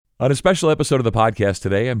On a special episode of the podcast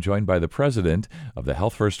today, I'm joined by the president of the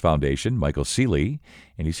Health First Foundation, Michael Seeley,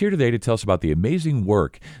 and he's here today to tell us about the amazing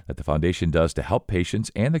work that the foundation does to help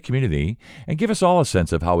patients and the community and give us all a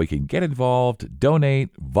sense of how we can get involved, donate,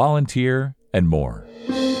 volunteer, and more.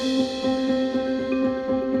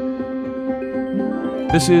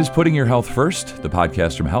 This is Putting Your Health First, the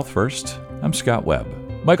podcast from Health First. I'm Scott Webb.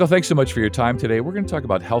 Michael, thanks so much for your time today. We're going to talk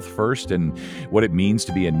about Health First and what it means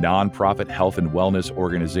to be a nonprofit health and wellness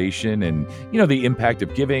organization and, the impact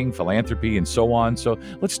of giving, philanthropy, and so on. So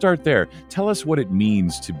let's start there. Tell us what it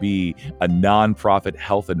means to be a nonprofit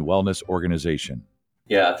health and wellness organization.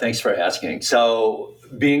 Yeah, thanks for asking. So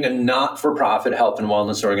being a not-for-profit health and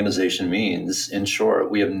wellness organization means, in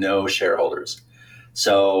short, we have no shareholders.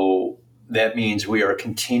 So that means we are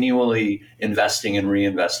continually investing and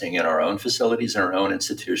reinvesting in our own facilities and our own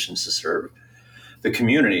institutions to serve the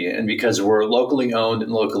community. And because we're locally owned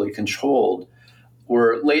and locally controlled,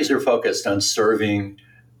 we're laser focused on serving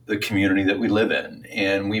the community that we live in.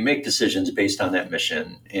 And we make decisions based on that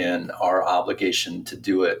mission and our obligation to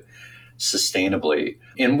do it sustainably.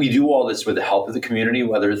 And we do all this with the help of the community,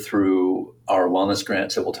 whether through our wellness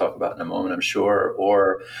grants that we'll talk about in a moment, I'm sure,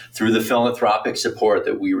 or through the philanthropic support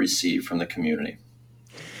that we receive from the community.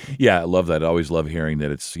 Yeah, I love that. I always love hearing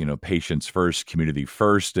that it's, patients first, community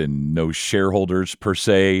first, and no shareholders per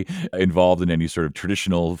se involved in any sort of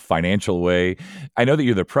traditional financial way. I know that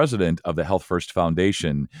you're the president of the Health First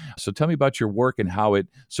Foundation. So tell me about your work and how it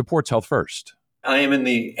supports Health First. I am in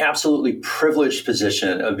the absolutely privileged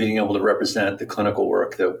position of being able to represent the clinical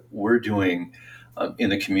work that we're doing in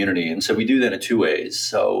the community. And so we do that in two ways.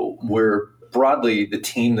 So we're broadly the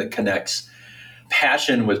team that connects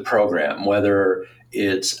passion with program, whether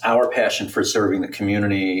it's our passion for serving the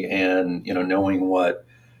community and, knowing what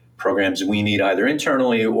programs we need either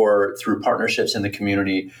internally or through partnerships in the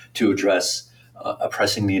community to address a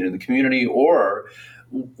pressing need in the community, or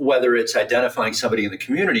whether it's identifying somebody in the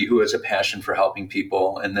community who has a passion for helping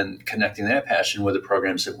people and then connecting that passion with the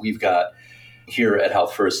programs that we've got here at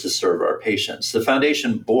Health First to serve our patients. The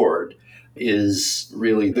foundation board is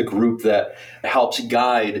really the group that helps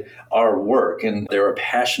guide our work. And they're a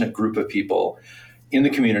passionate group of people in the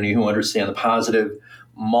community who understand the positive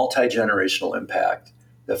multi-generational impact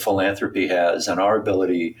that philanthropy has on our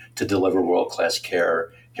ability to deliver world-class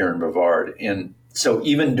care here in Brevard. And so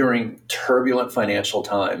even during turbulent financial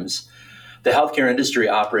times, the healthcare industry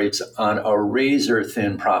operates on a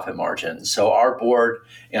razor-thin profit margin. So our board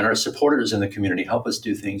and our supporters in the community help us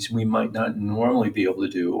do things we might not normally be able to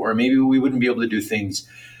do, or maybe we wouldn't be able to do things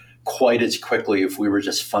quite as quickly if we were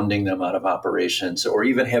just funding them out of operations, or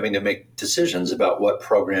even having to make decisions about what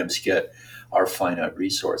programs get our finite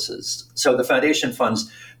resources. So the foundation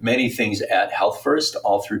funds many things at Health First,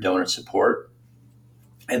 all through donor support.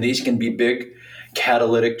 And these can be big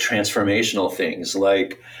catalytic transformational things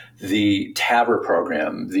like the TAVR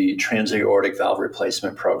program, the transaortic valve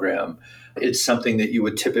replacement program. It's something that you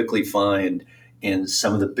would typically find in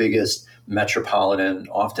some of the biggest metropolitan,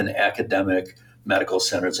 often academic medical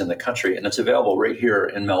centers in the country. And it's available right here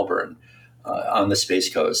in Melbourne on the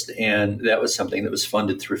Space Coast. And that was something that was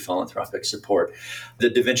funded through philanthropic support. The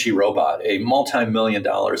Da Vinci robot, a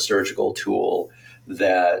multi-million-dollar surgical tool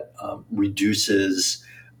that reduces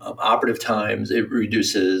operative times, it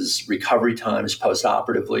reduces recovery times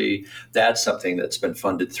post-operatively. That's something that's been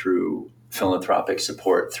funded through philanthropic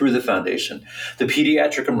support through the foundation. The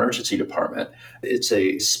Pediatric Emergency Department, it's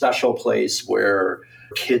a special place where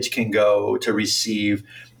kids can go to receive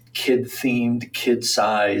kid-themed,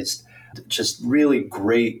 kid-sized, just really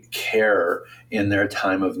great care in their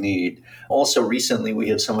time of need. Also, recently, we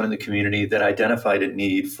had someone in the community that identified a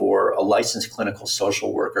need for a licensed clinical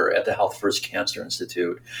social worker at the Health First Cancer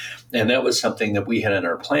Institute. And that was something that we had in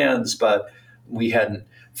our plans, but we hadn't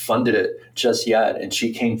funded it just yet. And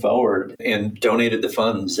she came forward and donated the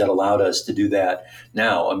funds that allowed us to do that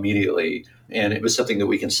now, immediately. And it was something that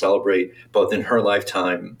we can celebrate both in her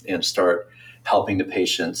lifetime and start helping the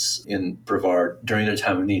patients in Brevard during their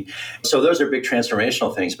time of need. So those are big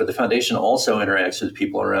transformational things, but the foundation also interacts with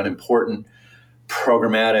people around important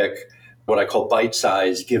programmatic, what I call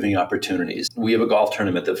bite-sized giving opportunities. We have a golf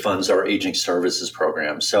tournament that funds our aging services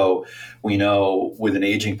program. So we know with an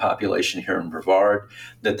aging population here in Brevard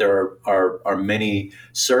that there are many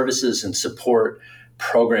services and support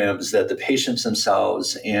programs that the patients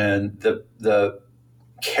themselves and the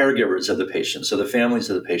caregivers of the patients, so the families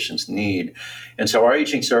of the patients need. And so our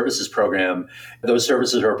aging services program, those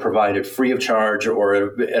services are provided free of charge or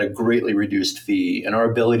at a greatly reduced fee. And our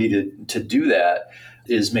ability to do that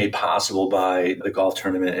is made possible by the golf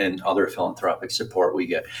tournament and other philanthropic support we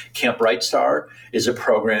get. Camp Bright Star is a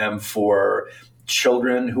program for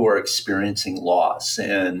children who are experiencing loss.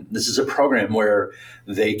 And this is a program where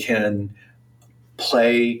they can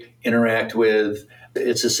play, interact with.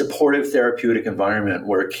 It's a supportive therapeutic environment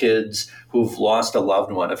where kids who've lost a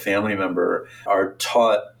loved one, a family member, are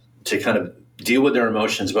taught to kind of deal with their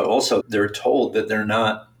emotions, but also they're told that they're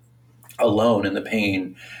not alone in the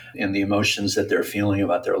pain and the emotions that they're feeling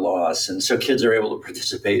about their loss. And so kids are able to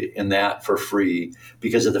participate in that for free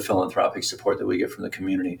because of the philanthropic support that we get from the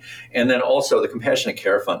community. And then also the Compassionate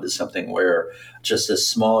Care Fund is something where just a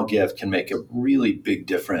small gift can make a really big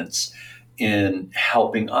difference in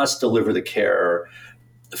helping us deliver the care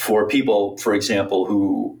for people, for example,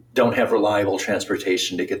 who don't have reliable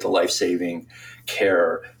transportation to get the life-saving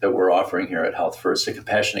care that we're offering here at Health First. The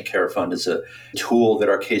Compassionate Care Fund is a tool that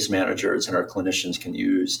our case managers and our clinicians can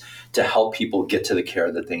use to help people get to the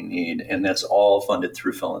care that they need. And that's all funded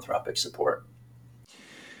through philanthropic support.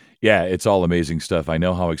 Yeah, it's all amazing stuff. I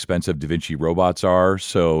know how expensive Da Vinci robots are,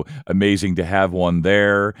 so amazing to have one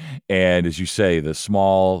there. And as you say, the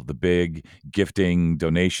small, the big, gifting,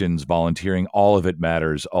 donations, volunteering, all of it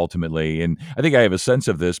matters ultimately. And I think I have a sense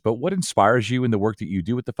of this, but what inspires you in the work that you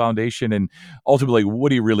do with the foundation? And ultimately, what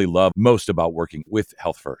do you really love most about working with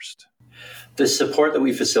Health First? The support that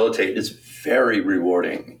we facilitate is very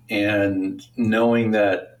rewarding. And knowing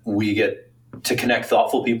that we get to connect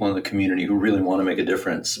thoughtful people in the community who really want to make a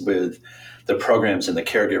difference with the programs and the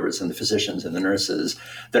caregivers and the physicians and the nurses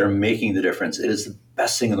that are making the difference. It is the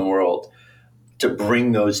best thing in the world to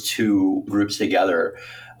bring those two groups together.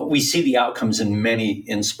 We see the outcomes in many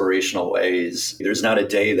inspirational ways. There's not a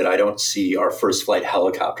day that I don't see our first flight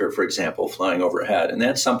helicopter, for example, flying overhead. And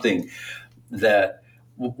that's something that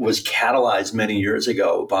was catalyzed many years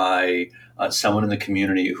ago by someone in the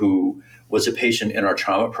community who was a patient in our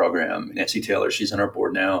trauma program, Nancy Taylor. She's on our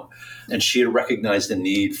board now. And she had recognized the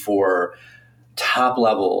need for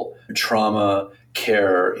top-level trauma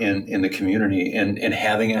care in the community and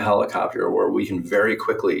having a helicopter where we can very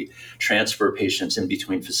quickly transfer patients in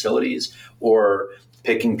between facilities or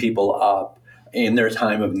picking people up in their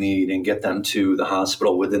time of need and get them to the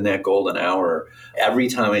hospital within that golden hour. Every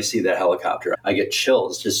time I see that helicopter, I get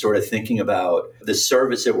chills just sort of thinking about the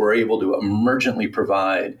service that we're able to emergently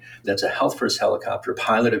provide. That's a Health First helicopter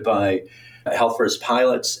piloted by Health First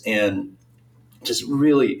pilots and just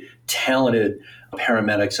really talented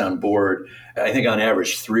paramedics on board. I think on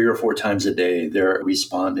average 3 or 4 times a day, they're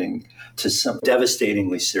responding to some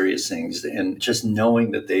devastatingly serious things. And just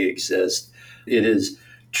knowing that they exist, it is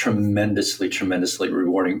tremendously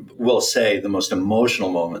rewarding. Will say the most emotional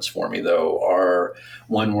moments for me, though, are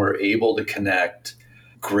when we're able to connect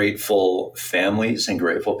grateful families and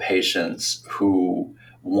grateful patients who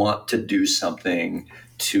want to do something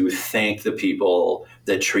to thank the people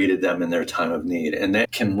that treated them in their time of need. And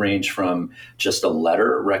that can range from just a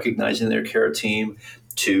letter recognizing their care team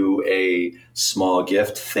to a small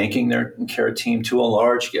gift thanking their care team to a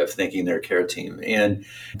large gift thanking their care team. And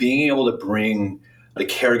being able to bring the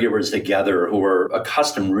caregivers together who are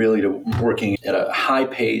accustomed really to working at a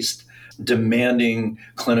high-paced, demanding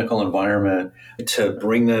clinical environment, to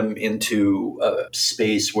bring them into a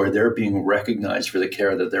space where they're being recognized for the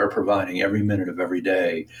care that they're providing every minute of every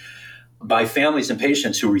day by families and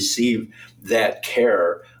patients who receive that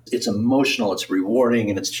care. It's emotional, it's rewarding,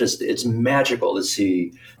 and it's magical to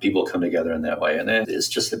see people come together in that way. And it's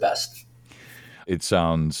just the best. It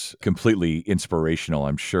sounds completely inspirational,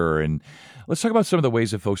 I'm sure. And let's talk about some of the ways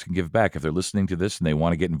that folks can give back. If they're listening to this and they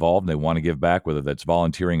want to get involved and they want to give back, whether that's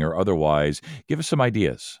volunteering or otherwise, give us some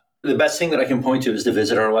ideas. The best thing that I can point to is to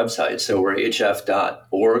visit our website. So we're hf.org/give,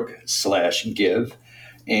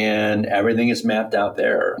 and everything is mapped out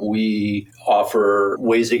there. We offer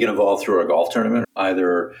ways to get involved through our golf tournament,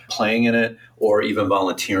 either playing in it or even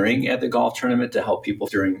volunteering at the golf tournament to help people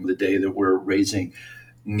during the day that we're raising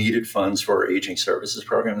needed funds for our aging services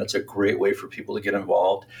program. That's a great way for people to get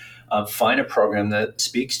involved. Find a program that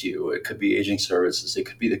speaks to you. It could be aging services. It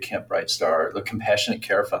could be the Camp Bright Star, the Compassionate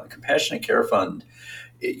Care Fund. The Compassionate Care Fund,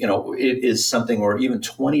 it is something where even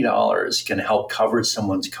 $20 can help cover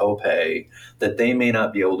someone's copay that they may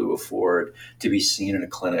not be able to afford to be seen in a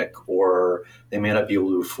clinic, or they may not be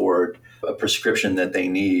able to afford a prescription that they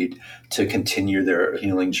need to continue their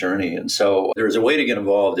healing journey. And so there's a way to get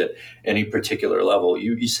involved at any particular level.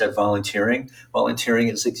 You said volunteering. Volunteering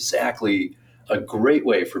is exactly a great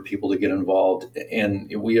way for people to get involved.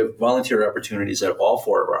 And we have volunteer opportunities at all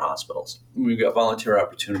 4 of our hospitals. We've got volunteer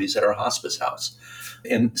opportunities at our hospice house.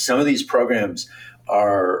 And some of these programs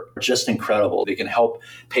are just incredible. They can help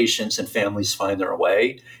patients and families find their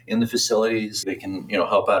way in the facilities. They can,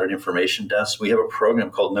 help out at information desks. We have a program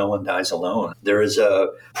called No One Dies Alone. There is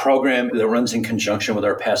a program that runs in conjunction with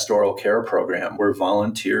our pastoral care program where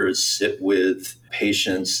volunteers sit with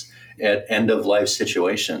patients at end-of-life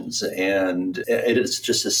situations. And it is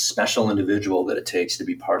just a special individual that it takes to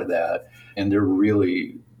be part of that. And they're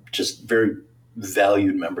really just very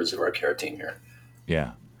valued members of our care team here.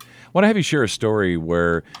 Yeah. I want to have you share a story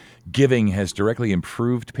where giving has directly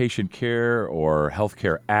improved patient care or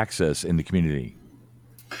healthcare access in the community.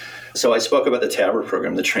 So I spoke about the TAVR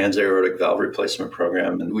program, the transaortic valve replacement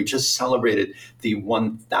program, and we just celebrated the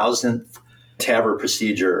 1,000th TAVR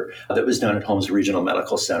procedure that was done at Holmes Regional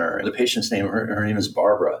Medical Center. The patient's name, her name is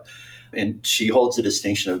Barbara, and she holds the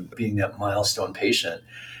distinction of being that milestone patient.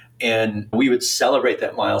 And we would celebrate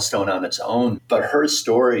that milestone on its own. But her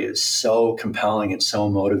story is so compelling and so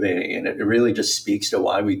motivating. And it really just speaks to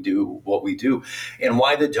why we do what we do and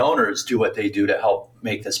why the donors do what they do to help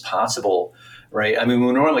make this possible, right? I mean,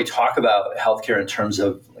 we normally talk about healthcare in terms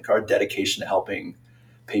of like our dedication to helping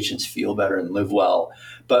patients feel better and live well.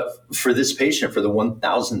 But for this patient, for the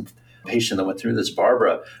 1,000th patient that went through this,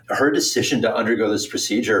 Barbara, her decision to undergo this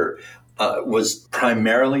procedure was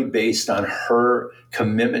primarily based on her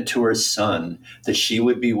commitment to her son that she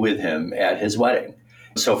would be with him at his wedding.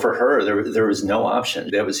 So for her, there was no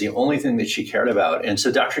option. That was the only thing that she cared about. And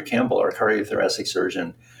so Dr. Campbell, our cardiothoracic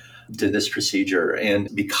surgeon, did this procedure. And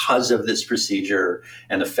because of this procedure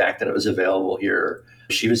and the fact that it was available here,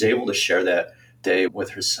 she was able to share that day with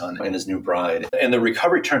her son and his new bride. And the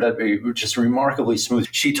recovery turned out to be just remarkably smooth.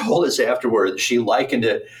 She told us afterward, she likened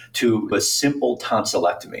it to a simple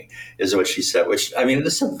tonsillectomy, is what she said, which, I mean,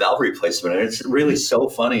 this is a valve replacement. And it's really so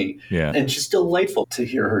funny and just delightful to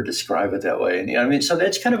hear her describe it that way. And I mean, so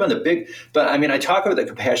that's kind of on the big, but I mean, I talk about the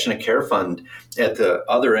Compassionate Care Fund at the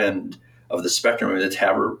other end of the spectrum. I mean, the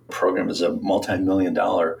TAVR program is a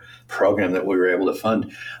multi-million-dollar program that we were able to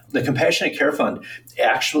fund. The Compassionate Care Fund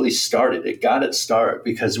actually it got its start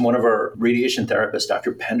because one of our radiation therapists,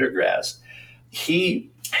 Dr. Pendergrast, he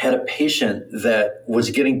had a patient that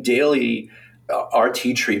was getting daily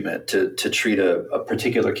RT treatment to treat a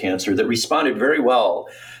particular cancer that responded very well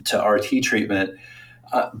to RT treatment,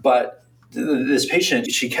 but this patient,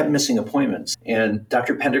 she kept missing appointments. And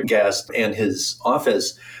Dr. Pendergast and his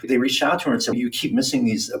office, they reached out to her and said, you keep missing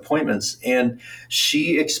these appointments. And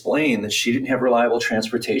she explained that she didn't have reliable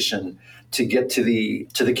transportation to get to the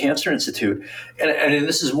Cancer Institute. And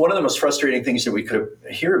this is one of the most frustrating things that we could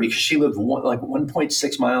hear because she lived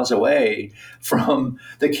 1.6 miles away from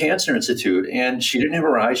the Cancer Institute. And she didn't have a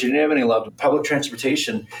ride. She didn't have any public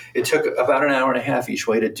transportation. It took about an hour and a half each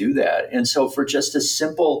way to do that. And so for just a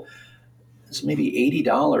simple maybe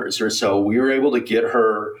 $80 or so, we were able to get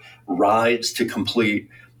her rides to complete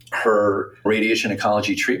her radiation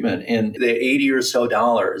oncology treatment. And the $80 or so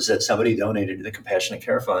that somebody donated to the Compassionate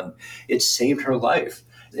Care Fund, it saved her life.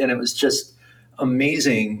 And it was just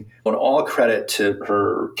amazing. And all credit to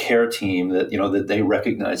her care team that they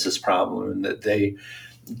recognized this problem and that they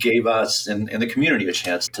gave us and the community a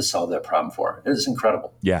chance to solve that problem for her. It was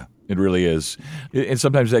incredible. Yeah. It really is. And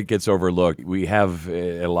sometimes that gets overlooked. We have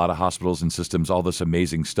a lot of hospitals and systems, all this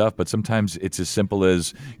amazing stuff, but sometimes it's as simple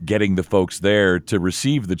as getting the folks there to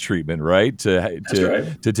receive the treatment, right? To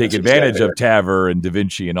take advantage of TAVR and Da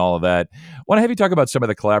Vinci and all of that. I want to have you talk about some of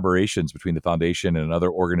the collaborations between the foundation and other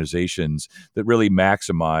organizations that really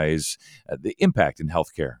maximize the impact in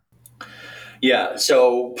healthcare. Yeah,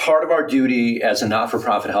 so part of our duty as a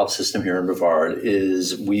not-for-profit health system here in Brevard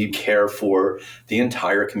is we care for the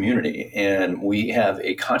entire community, and we have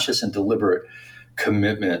a conscious and deliberate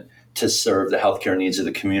commitment to serve the healthcare needs of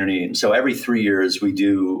the community. And so every 3 years, we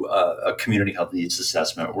do a community health needs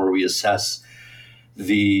assessment where we assess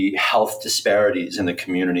the health disparities in the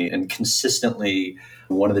community. And consistently,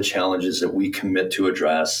 one of the challenges that we commit to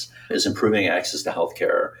address is improving access to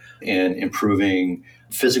healthcare and improving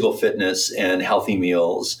physical fitness and healthy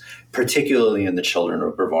meals, particularly in the children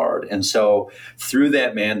of Brevard. And so through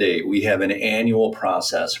that mandate, we have an annual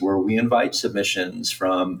process where we invite submissions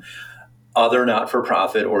from other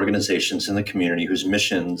not-for-profit organizations in the community whose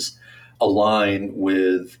missions align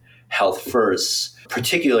with Health First,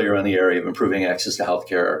 particularly around the area of improving access to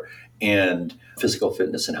healthcare and physical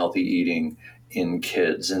fitness and healthy eating in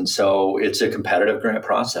kids. And so it's a competitive grant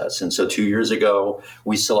process. And so 2 years ago,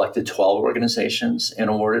 we selected 12 organizations and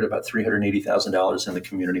awarded about $380,000 in the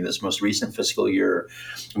community. This most recent fiscal year,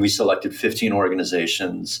 we selected 15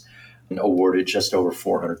 organizations awarded just over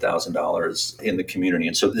 $400,000 in the community.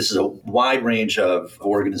 And so this is a wide range of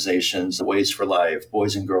organizations, Ways for Life,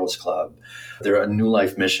 Boys and Girls Club. They're a New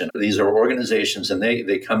Life Mission. These are organizations, and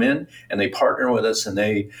they come in and they partner with us, and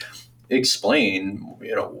they explain,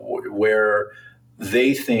 where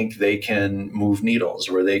they think they can move needles,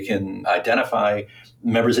 where they can identify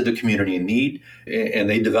members of the community in need, and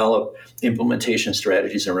they develop implementation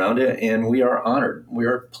strategies around it. And we are honored. We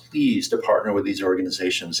are pleased to partner with these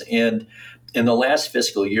organizations. And in the last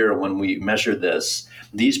fiscal year, when we measured this,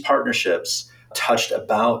 these partnerships touched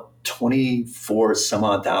about 24 some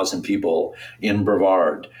odd thousand people in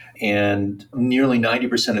Brevard. And nearly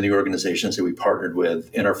 90% of the organizations that we partnered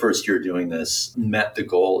with in our first year doing this met the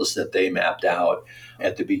goals that they mapped out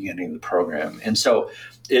at the beginning of the program. And so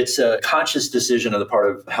it's a conscious decision on the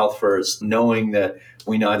part of Health First, knowing that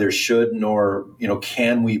we neither should nor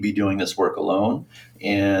can we be doing this work alone.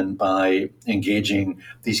 And by engaging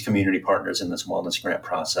these community partners in this wellness grant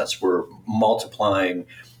process, we're multiplying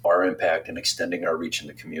our impact and extending our reach in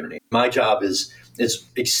the community. My job is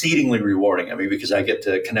exceedingly rewarding. Because I get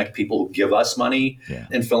to connect people who give us money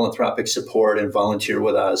and philanthropic support and volunteer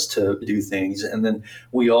with us to do things. And then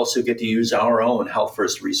we also get to use our own Health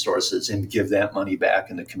First resources and give that money back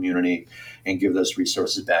in the community and give those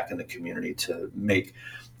resources back in the community to make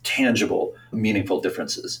tangible, meaningful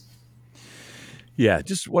differences. Yeah,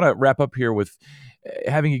 just want to wrap up here with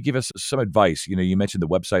having you give us some advice. You mentioned the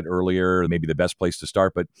website earlier, maybe the best place to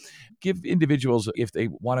start, but give individuals, if they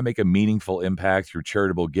want to make a meaningful impact through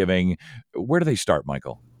charitable giving, where do they start,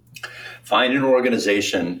 Michael? Find an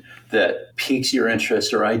organization that piques your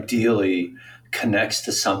interest or ideally connects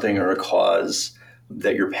to something or a cause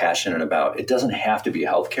that you're passionate about. It doesn't have to be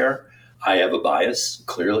healthcare. I have a bias,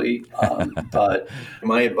 clearly, but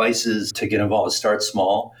my advice is to get involved. Start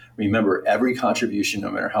small. Remember, every contribution,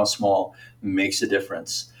 no matter how small, makes a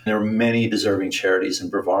difference. There are many deserving charities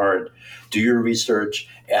in Brevard. Do your research,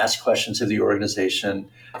 ask questions of the organization.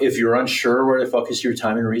 If you're unsure where to focus your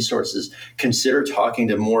time and resources, consider talking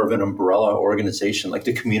to more of an umbrella organization like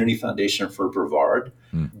the Community Foundation for Brevard.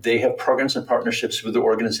 They have programs and partnerships with the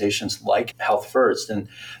organizations like Health First, and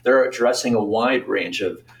they're addressing a wide range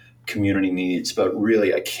of community needs. But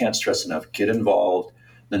really, I can't stress enough, get involved.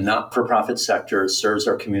 The not-for-profit sector serves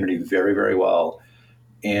our community very, very well.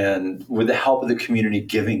 And with the help of the community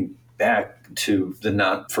giving back to the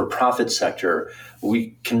not-for-profit sector,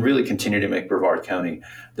 we can really continue to make Brevard County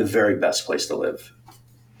the very best place to live.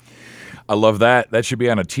 I love that. That should be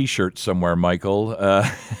on a T-shirt somewhere, Michael.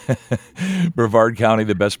 Brevard County,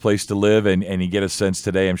 the best place to live. And you get a sense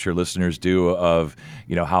today, I'm sure listeners do, of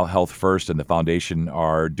how Health First and the foundation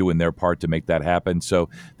are doing their part to make that happen. So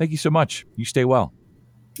thank you so much. You stay well.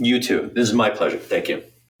 You too. This is my pleasure. Thank you.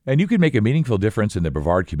 And you can make a meaningful difference in the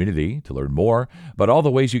Brevard community. To learn more about all the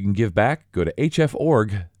ways you can give back, go to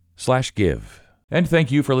hforg/give. And thank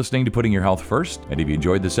you for listening to Putting Your Health First. And if you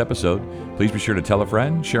enjoyed this episode, please be sure to tell a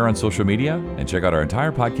friend, share on social media, and check out our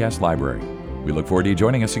entire podcast library. We look forward to you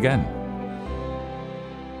joining us again.